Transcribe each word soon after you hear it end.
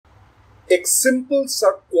एक सिंपल सा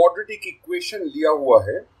quadratic equation लिया हुआ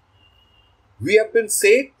है. We have been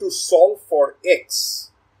said to solve for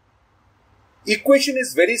x. Equation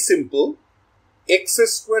is very simple. X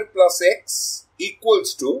square plus x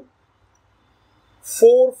equals to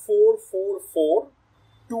 4, 4, 4, 4,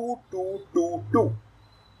 2, 2, 2, 2.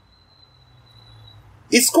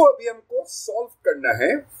 इसको अभी हमको सॉल्व करना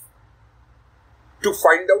है to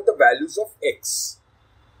find out the values of x.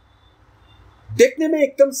 देखने में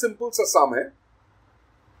एकदम सिंपल सा सम है.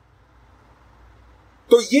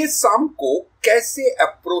 तो ये सम को कैसे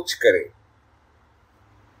अप्रोच करें?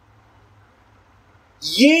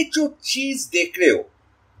 ये जो चीज देख रहे हो,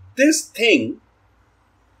 दिस थिंग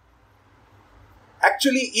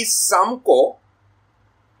एक्चुअली इस सम को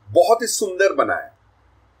बहुत ही सुंदर बनाया.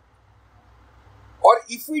 और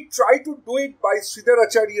if we try to do it by Shridhar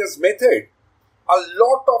आचार्य's method, a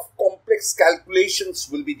lot of complex calculations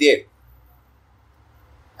will be there.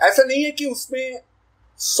 ऐसा नहीं है कि उसमें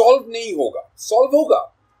सॉल्व नहीं होगा, सॉल्व होगा,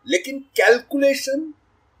 लेकिन कैलकुलेशन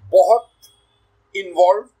बहुत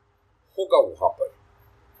इन्वॉल्व होगा वहां पर.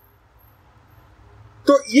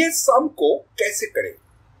 तो ये सम को कैसे करें?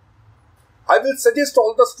 I will suggest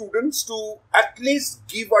all the students to at least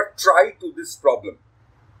give a try to this problem.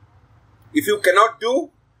 If you cannot do,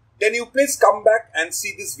 then you please come back and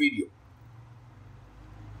see this video.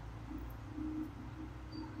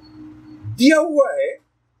 दिया हुआ है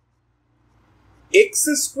x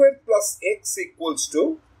square plus x equals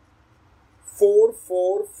to 4,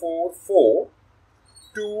 4, 4, 4,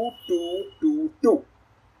 2, 2, 2, 2.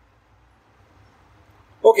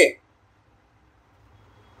 Okay.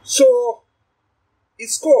 So,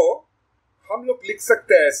 इसको हम लोग लिख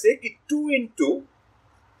सकते हैं ऐसे कि 2 into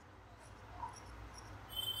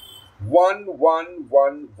 1, 1,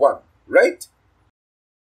 1, 1, right?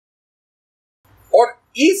 और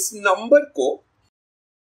इस नंबर को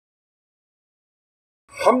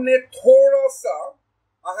हमने थोड़ा सा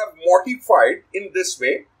I have modified in this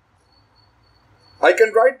way. I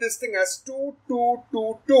can write this thing as 2, 2,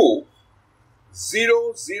 2, 2,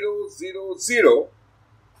 0, 0, 0, 0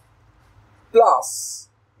 plus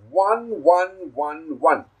 1, 1, 1,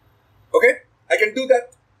 1. Okay? I can do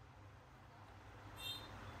that.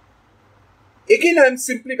 Again, I am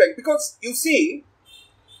simplifying because you see,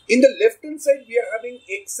 in the left hand side we are having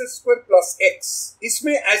x square plus x.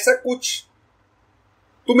 इसमें ऐसा कुछ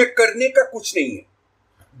तुम्हें करने का कुछ नहीं है.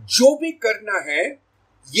 जो भी करना है,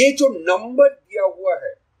 ये जो नंबर दिया हुआ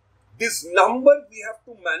है, this number we have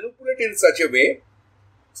to manipulate in such a way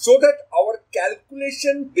so that our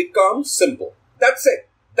calculation becomes simple. That's it.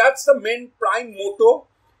 That's the main prime motto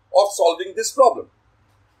of solving this problem.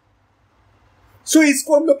 So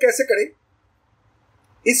इसको हम लोग कैसे करें?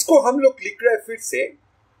 इसको हम लोग लिख रहे हैं फिर से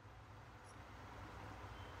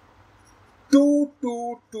 2,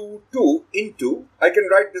 2, 2, 2 into, I can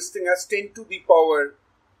write this thing as 10 to the power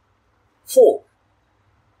 4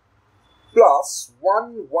 plus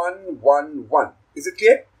 1, 1, 1, 1. Is it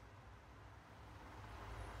clear?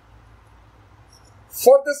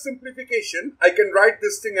 For the simplification, I can write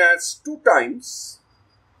this thing as 2 times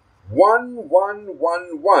 1, 1,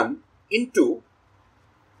 1, 1 into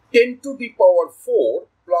 10 to the power 4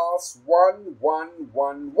 plus 1, 1,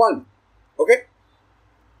 1, 1. Okay?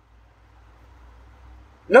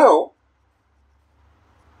 Now,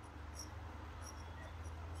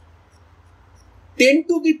 ten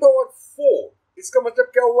to the power 4, इसका मतलब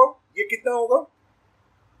क्या हुआ? ये कितना होगा?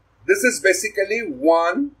 This is basically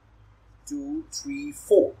 1, 2, 3,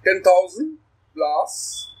 4. 10,000 plus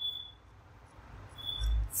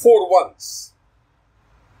 4 ones.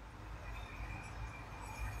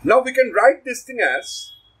 Now we can write this thing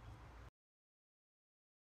as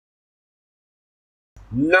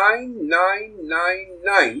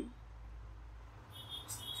 9999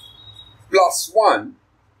 plus 1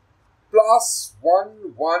 plus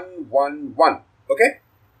 1, 1, 1, 1. Okay?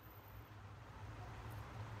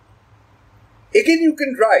 Again you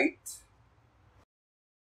can write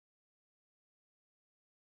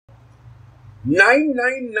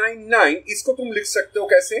 9999. इसको तुम लिख सकते हो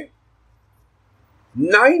कैसे?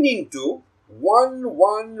 9 into 1,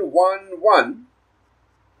 1, 1, 1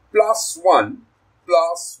 plus 1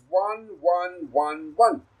 plus 1, 1, 1,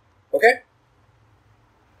 1. Okay?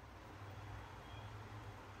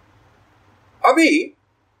 अभी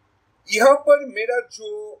यहां पर मेरा जो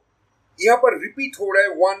यहां पर रिपीट हो रहा है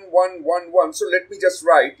 1, 1, 1, 1. So let me just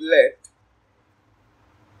write let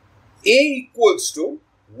A equals to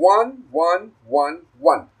 1, 1, 1,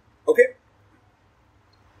 1. Okay?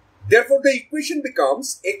 Therefore, the equation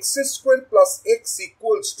becomes x square plus x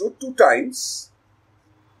equals to 2 times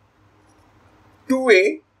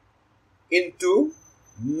 2a into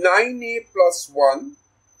 9a plus 1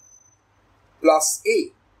 plus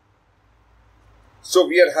a. So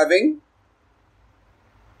we are having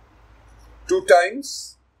 2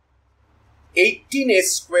 times 18a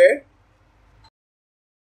square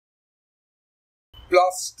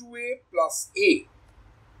plus 2a plus a.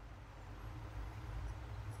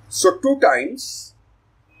 So 2 times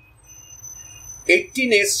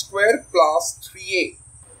 18a square plus 3a.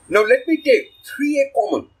 Now let me take 3a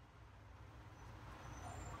common.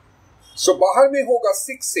 So बाहर में होगा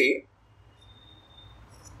 6a,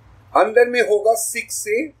 अंदर में होगा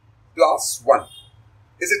 6a plus 1.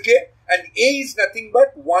 Is it clear? And a is nothing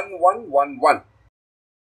but 1, 1, 1, 1.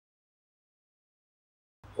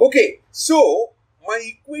 Okay, so my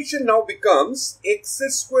equation now becomes x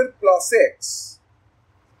square plus x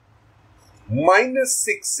minus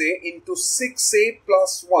 6a into 6a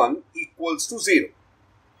plus 1 equals to 0.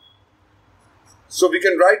 So we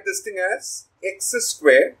can write this thing as x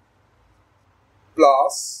square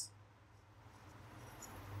plus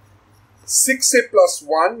 6a plus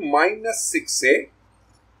 1 minus 6a.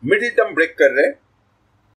 Middle term break कर रहे.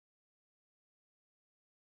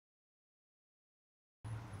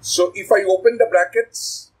 So if I open the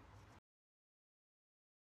brackets,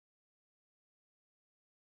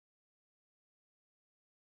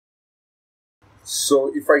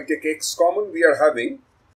 so if I take x common, we are having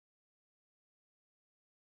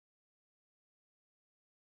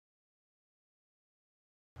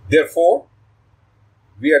therefore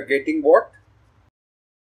we are getting what?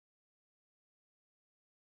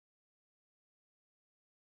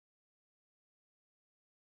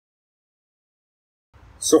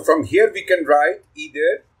 So from here we can write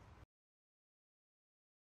either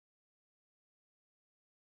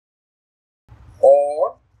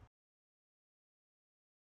or.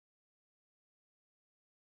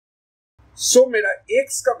 So मेरा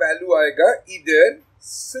x का value आएगा either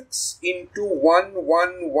 6 into 1,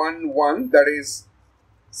 1, 1, 1, that is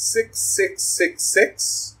 6, 6, 6,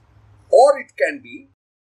 6, or it can be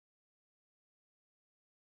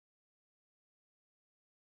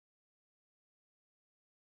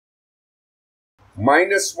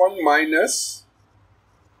minus 1 minus,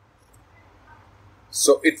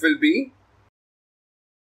 so it will be,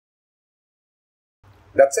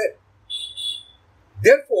 that's it.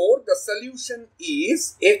 Therefore, the solution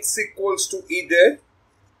is x equals to either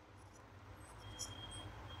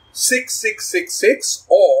 6666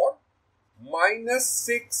 or minus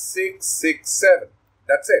 6667.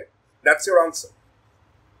 That's it. That's your answer.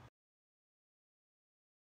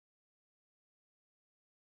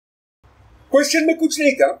 Question में कुछ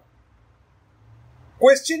नहीं था.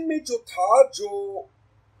 Question में जो था, जो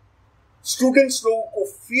students लोगों को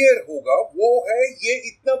फियर होगा, वो है ये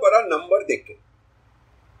इतना बड़ा नंबर देखे.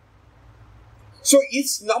 So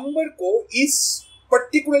इस नंबर को, इस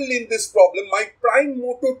particularly in this problem, my prime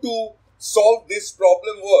motto to solve this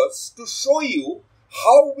problem was to show you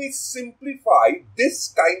how we simplify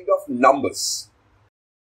this kind of numbers.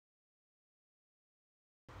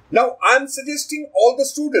 Now I am suggesting all the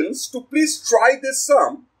students to please try this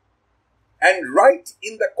sum and write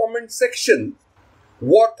in the comment section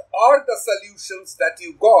what are the solutions that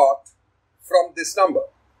you got from this number,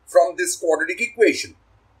 from this quadratic equation.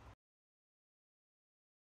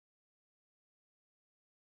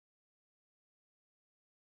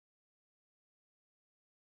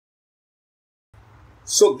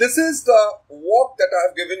 So this is the work that I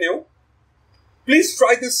have given you. Please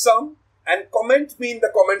try this sum and comment me in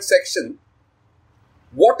the comment section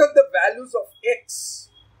what are the values of x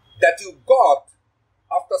that you got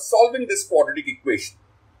after solving this quadratic equation.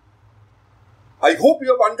 I hope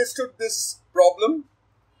you have understood this problem.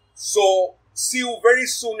 So see you very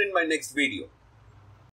soon in my next video.